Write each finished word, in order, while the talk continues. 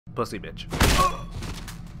Pussy bitch.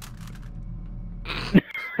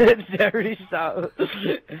 Very south.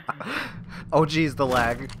 Oh geez, the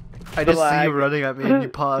lag. I The just see you lag. running at me and you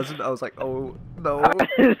paused and I was like, oh no.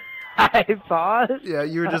 I paused? Yeah,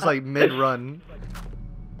 you were just like mid-run.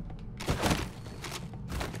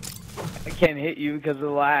 I can't hit you because of the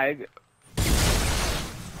lag.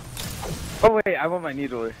 Oh wait, I want my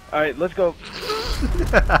needler. Alright, let's go.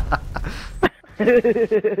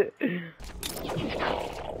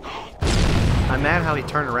 I'm mad how he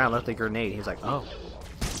turned around, left a grenade. He's like, oh.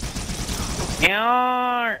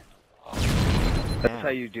 Meow. That's how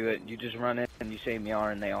you do it. You just run in and you say meow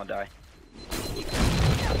and they all die.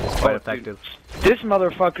 It's quite effective. Dude, this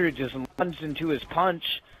motherfucker just lunged into his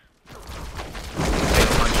punch.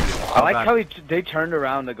 I like how they turned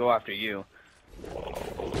around to go after you.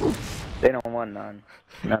 They don't want none.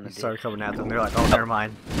 None You of start this. coming at them, they're like, oh, never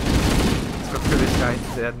mind. Let's go for this guy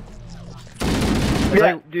instead.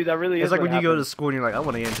 Yeah, dude, that really is. It's like what when you go to happens. school and you're like, I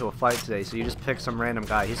want to get into a fight today, so you just pick some random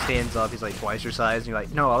guy. He stands up, he's like twice your size, and you're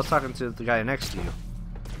like, no, I was talking to the guy next to you.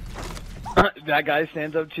 That guy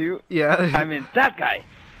stands up to you? Yeah. I mean, that guy.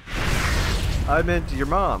 I meant your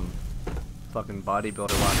mom. Fucking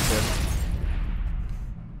bodybuilder locked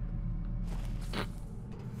in.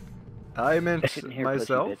 I meant Sitting here,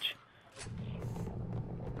 myself. pussy bitch.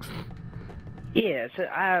 Yes,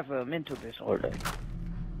 I have a mental disorder.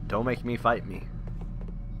 Don't make me fight me.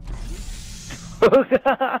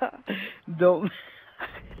 Don't.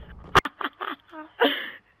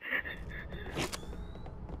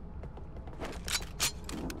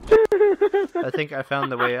 I think I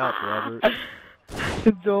found the way out, Robert.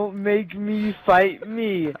 Don't make me fight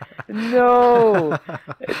me. No,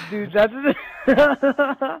 dude, that's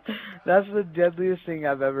that's the deadliest thing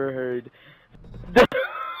I've ever heard.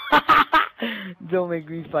 Don't make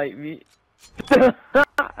me fight me.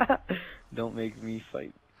 Don't make me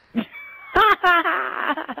fight.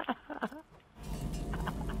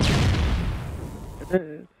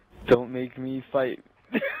 Don't make me fight.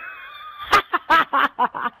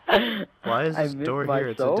 Why is this door here?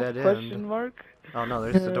 It's a dead end. Question mark? Oh no,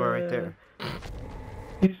 there's the door right there.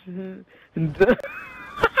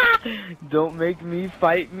 Don't make me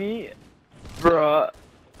fight me, bruh.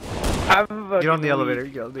 Get on the elevator.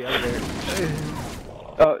 Get on the elevator.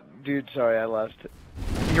 Oh, dude, sorry, I left.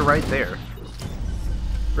 You're right there.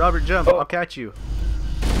 Robert, jump. Oh. I'll catch you.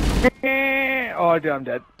 Oh, dude, I'm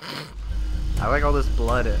dead. I like all this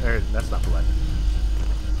blood. Or that's not blood.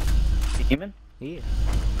 Demon? Yeah.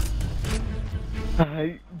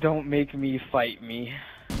 Don't make me fight me.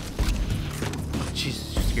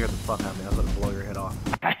 Jesus, you scared the fuck out of me. I was gonna blow your head off.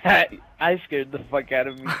 I scared the fuck out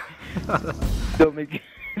of me.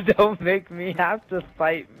 Don't make me have to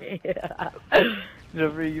fight me.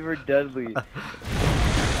 Never, you were deadly.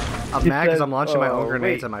 I'm mad because I'm launching my own Oh,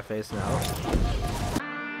 grenades wait. at my face now.